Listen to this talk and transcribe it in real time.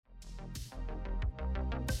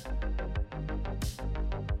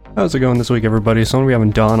How's it going this week, everybody? Someone we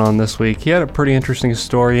having Don on this week. He had a pretty interesting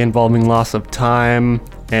story involving loss of time,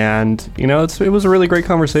 and it was a really great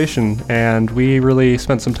conversation, and we really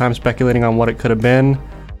spent some time speculating on what it could have been.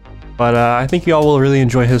 But I think you all will really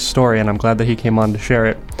enjoy his story, and I'm glad that he came on to share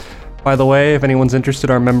it. By the way, if anyone's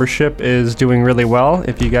interested, our membership is doing really well.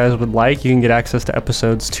 If you guys would like, you can get access to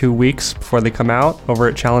episodes 2 weeks before they come out over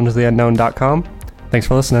at challengetheUnknown.com. Thanks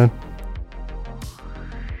for listening.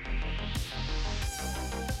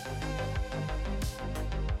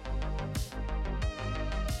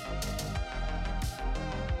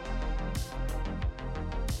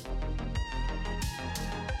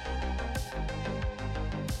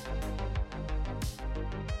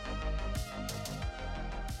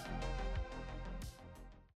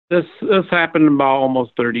 This happened about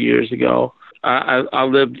almost 30 years ago. I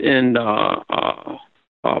lived in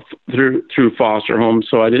through foster homes,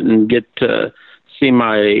 so I didn't get to see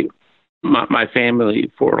my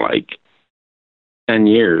family for like 10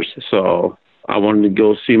 years. So I wanted to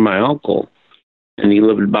go see my uncle, and he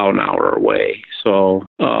lived about an hour away. So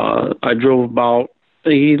I drove about.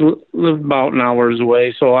 He lived about an hour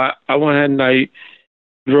away. So I went ahead and I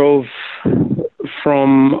drove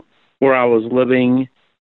from where I was living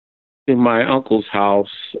to my uncle's house.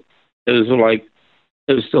 It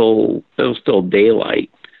was still daylight.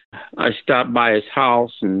 I stopped by his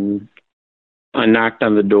house and I knocked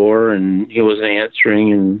on the door and he wasn't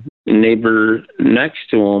answering, and the neighbor next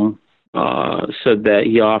to him said that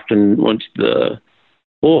he often went to the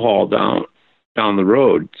pool hall down the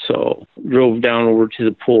road. So drove down over to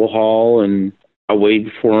the pool hall and I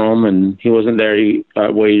waited for him, and he wasn't there. I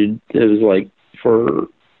waited. It was like for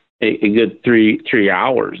a good three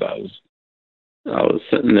hours. I was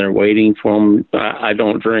sitting there waiting for him. I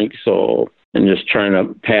don't drink, and just trying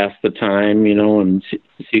to pass the time, and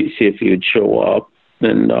see if he would show up.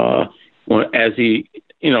 And as he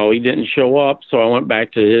didn't show up, so I went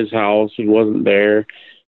back to his house. He wasn't there.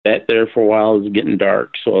 Sat there for a while. It was getting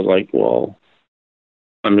dark, so I was like, well,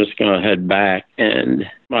 I'm just gonna head back. And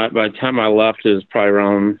by the time I left, it was probably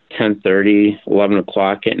around 10:30, 11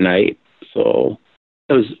 o'clock at night. So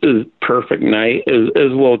it was a perfect night. It was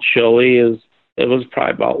a little chilly. It was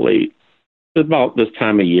probably about late. It was about this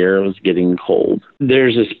time of year. It was getting cold.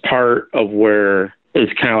 There's this part of where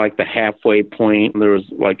it's kind of like the halfway point. There was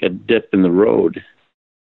like a dip in the road.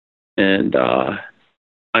 And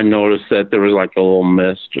I noticed that there was like a little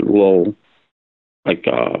mist, a little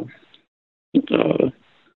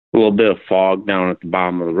bit of fog down at the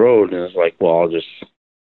bottom of the road. And it's like, well, I'll just,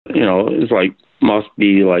 it's like, must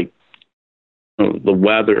be like the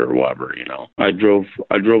weather or whatever. I drove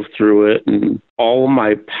through it, and all of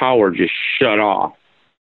my power just shut off.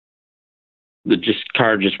 The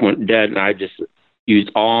car just went dead, and I just used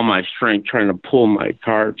all my strength trying to pull my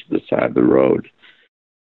car to the side of the road.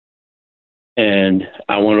 And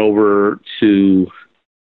I went over to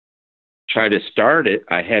try to start it.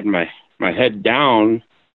 I had my head down,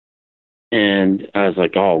 and I was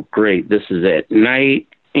like, oh, great, this is at night.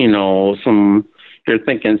 You're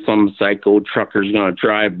thinking some psycho trucker's going to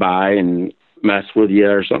drive by and mess with you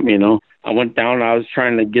or something, I went down. I was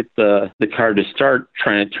trying to get the car to start,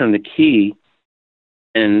 trying to turn the key.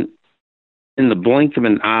 And in the blink of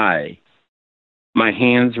an eye, my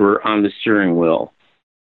hands were on the steering wheel,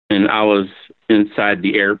 and I was inside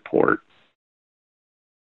the airport.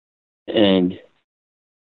 And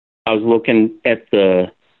I was looking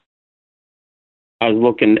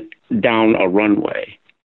down a runway.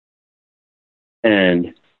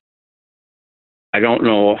 And I don't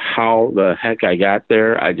know how the heck I got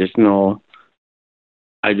there. I just know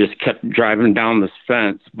I just kept driving down this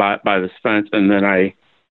fence, by this fence, and then I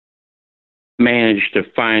managed to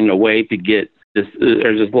find a way to get this.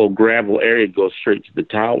 There's this little gravel area that goes straight to the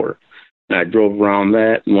tower. And I drove around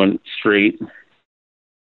that and went straight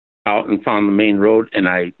out and found the main road, and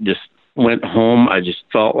I just went home. I just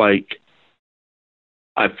felt like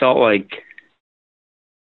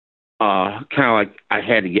kind of like I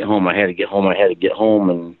had to get home. And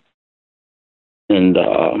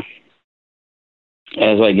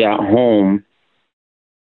as I got home,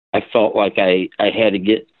 I felt like I had to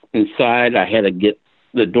get inside. I had to get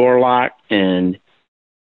the door locked, and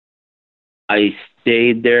I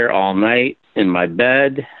stayed there all night in my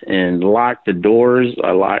bed and locked the doors.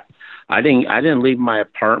 I didn't leave my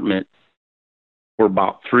apartment for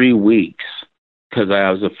about 3 weeks, because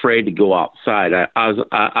I was afraid to go outside.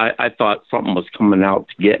 I thought something was coming out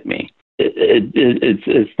to get me.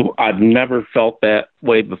 I've never felt that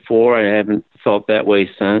way before. I haven't felt that way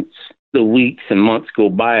since. The weeks and months go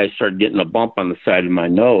by, I started getting a bump on the side of my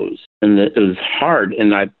nose, and it was hard.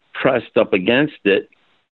 And I pressed up against it,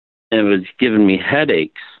 and it was giving me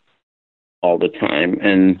headaches. all the time,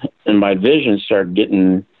 and my vision started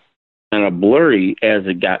getting kind of blurry as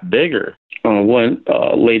it got bigger. When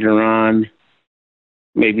later on,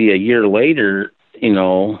 maybe a year later,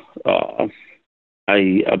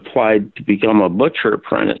 I applied to become a butcher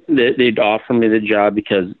apprentice. They'd offer me the job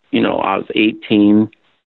because, I was 18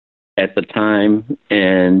 at the time.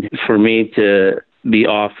 And for me to be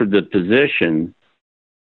offered the position,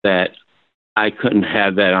 that I couldn't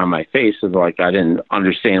have that on my face, was like I didn't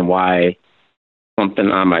understand why something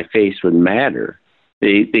on my face would matter.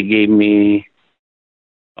 They gave me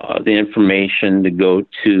the information to go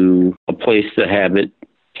to a place to have it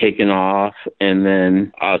taken off, and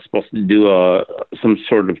then I was supposed to do some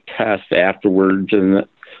sort of test afterwards. And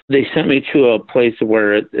they sent me to a place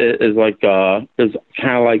where it is like it's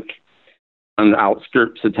kind of like on the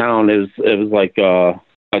outskirts of town. It was like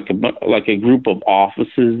a group of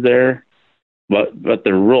offices there, but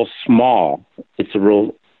they're real small. It's a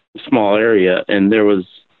real small area, and there was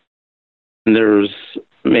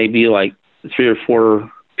maybe like 3 or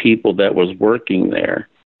 4 people that was working there.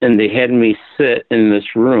 And they had me sit in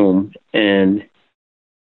this room, and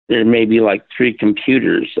there may be like 3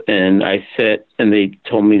 computers. And I sat, and they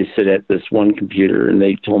told me to sit at this one computer, and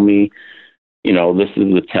they told me, this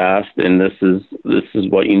is the test, and this is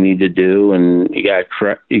what you need to do, and you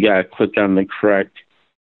gotta click on the correct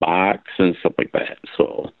box and stuff like that.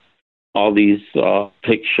 So all these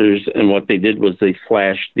pictures, and what they did was they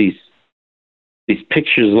flashed these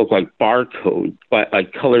pictures look like barcodes,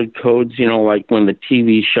 like colored codes, like when the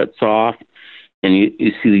TV shuts off and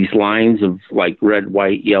you see these lines of like red,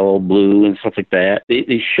 white, yellow, blue, and stuff like that.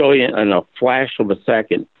 They show you in a flash of a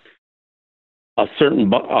second a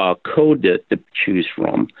certain code to choose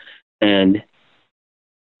from. And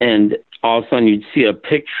all of a sudden you'd see a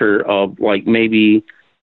picture of like maybe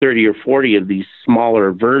 30 or 40 of these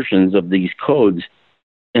smaller versions of these codes,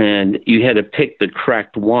 and you had to pick the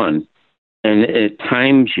correct one. And it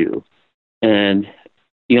times you, and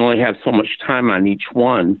you only have so much time on each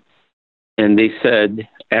one. And they said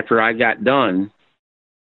after I got done,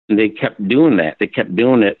 they kept doing that. They kept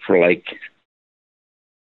doing it for like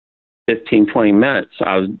 15, 20 minutes.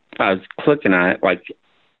 I was clicking on it like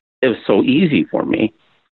it was so easy for me.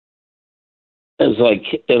 It was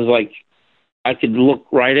like I could look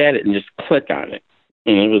right at it and just click on it,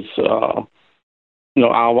 and it was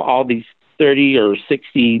all these 30 or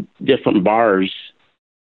 60 different boxes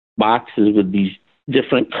with these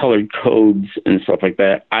different colored codes and stuff like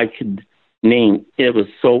that. I could name. It was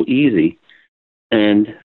so easy.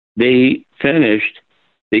 And they finished.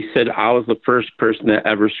 They said I was the first person that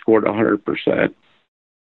ever scored 100%.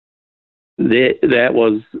 And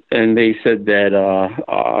they said that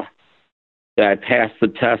I passed the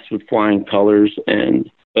test with flying colors, and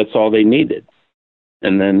that's all they needed.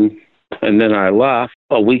 And then I left.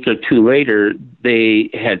 A week or 2 later, they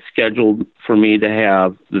had scheduled for me to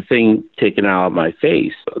have the thing taken out of my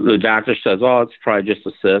face. The doctor says, it's probably just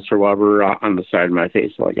a cyst or whatever on the side of my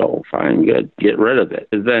face. I'm like, oh, fine, good. Get rid of it.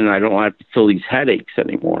 And then I don't have to feel these headaches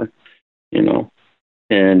anymore,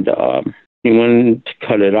 And he went to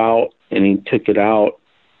cut it out, and he took it out,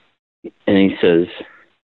 and he says,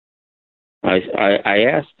 I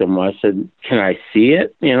asked him, I said, can I see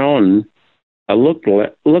it? And I looked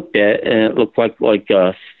at it, and it looked like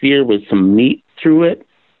a sphere with some meat through it.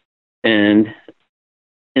 And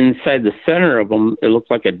inside the center of them, it looked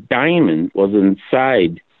like a diamond was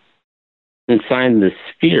inside the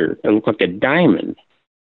sphere. It looked like a diamond.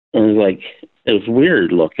 And it was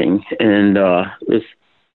weird looking. And it was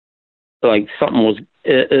like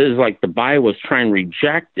it was like the body was trying to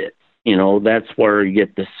reject it. That's where you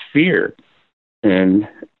get the sphere. And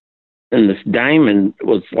this diamond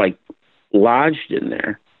was like lodged in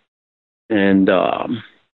there. And the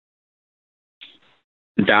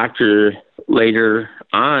doctor later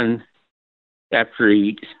on, after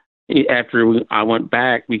I went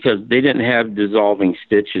back, because they didn't have dissolving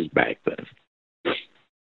stitches back then,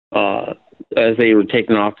 as they were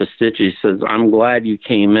taking off the stitches, he says, I'm glad you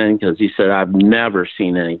came in, because he said, I've never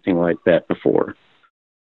seen anything like that before.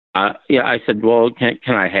 I said, well, can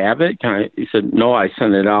I have it? He said, no, I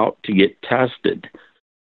sent it out to get tested.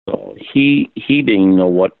 So he didn't know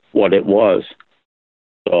what it was.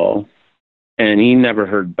 So, and he never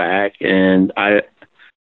heard back. And I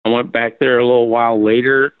went back there a little while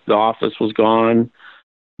later. The office was gone.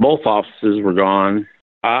 Both offices were gone.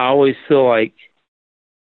 I always feel like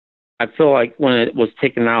when it was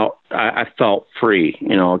taken out, I felt free.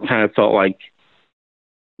 It kind of like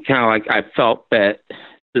I felt that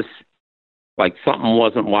this, like something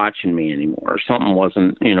wasn't watching me anymore. Something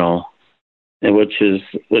wasn't, which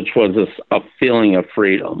was a feeling of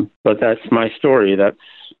freedom. But that's my story. That's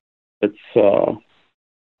It's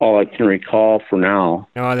all I can recall for now.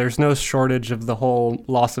 There's no shortage of the whole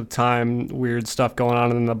loss of time, weird stuff going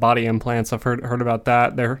on in the body implants. I've heard about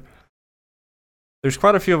that. There's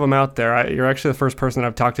quite a few of them out there. You're actually the first person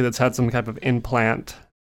I've talked to that's had some type of implant,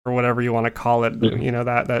 or whatever you want to call it.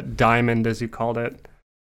 Mm-hmm. That diamond, as you called it.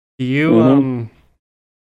 Do you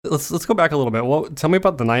let's go back a little bit. Tell me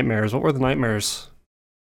about the nightmares. What were the nightmares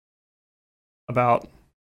about?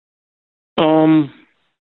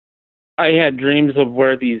 I had dreams of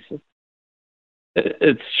where these.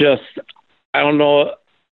 It's just, I don't know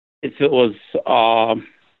if it was.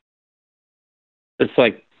 It's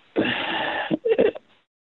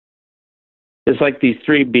like these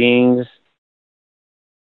three beings.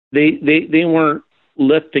 They weren't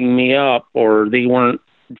lifting me up, or they weren't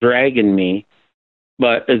dragging me,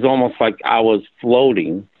 but it's almost like I was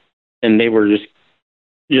floating, and they were just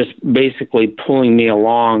basically pulling me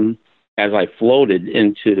along as I floated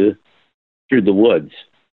through the woods.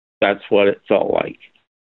 That's what it felt like.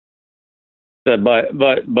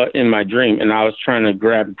 But in my dream, and I was trying to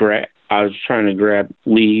grab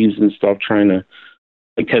leaves and stuff,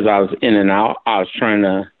 because I was in and out. I was trying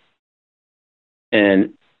to,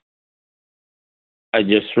 and I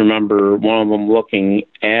just remember one of them looking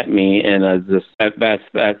at me, and that's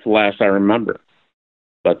the last I remember.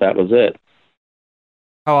 But that was it.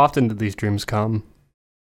 How often did these dreams come?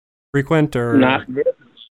 Frequent or not?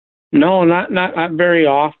 No, not very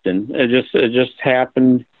often. It just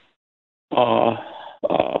happened, and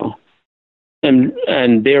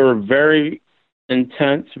they were very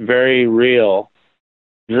intense, very real.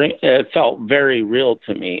 It felt very real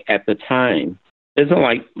to me at the time. It isn't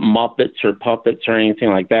like Muppets or puppets or anything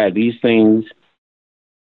like that. These things,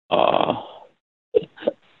 I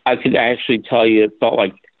could actually tell you, it felt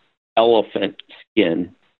like elephant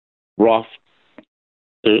skin, rough.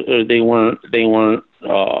 They weren't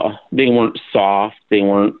soft. They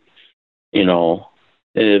weren't,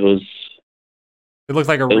 it was. It looked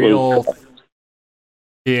like a real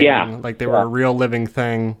being, yeah, like they were a real living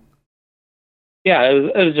thing. Yeah,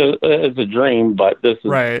 it was a dream, but this is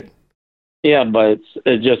right. Yeah, but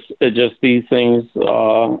it just these things.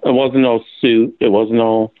 It wasn't no suit. It wasn't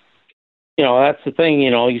no. That's the thing.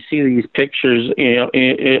 You see these pictures.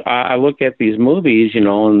 I look at these movies.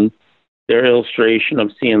 And their illustration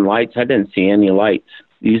of seeing lights. I didn't see any lights.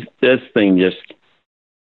 This thing just.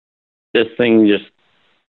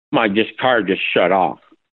 My car just shut off.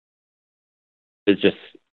 It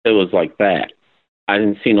was like that. I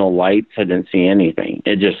didn't see no lights. I didn't see anything.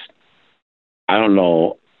 It just. I don't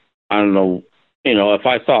know. If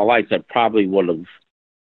I saw lights, I probably would have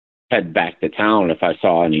head back to town if I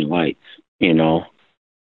saw any lights. But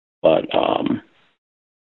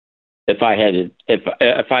if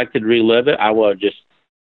I could relive it, I would have just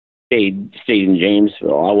stayed in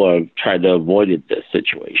Jamesville. I would have tried to avoid this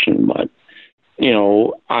situation. But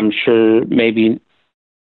I'm sure maybe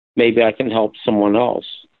I can help someone else.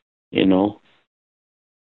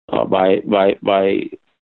 By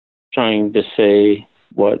trying to say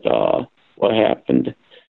what happened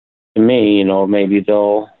to me. Maybe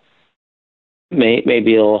it'll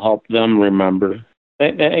help them remember.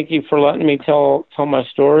 Thank you for letting me tell my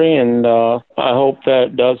story, and I hope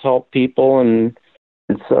that does help people. And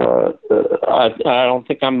it's I don't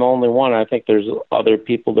think I'm the only one. I think there's other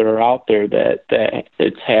people that are out there that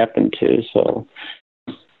it's happened to. So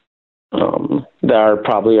that are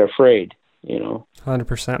probably afraid.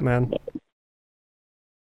 100%, man.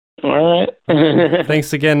 All right.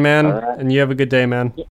 Thanks again, man. All right. And you have a good day, man.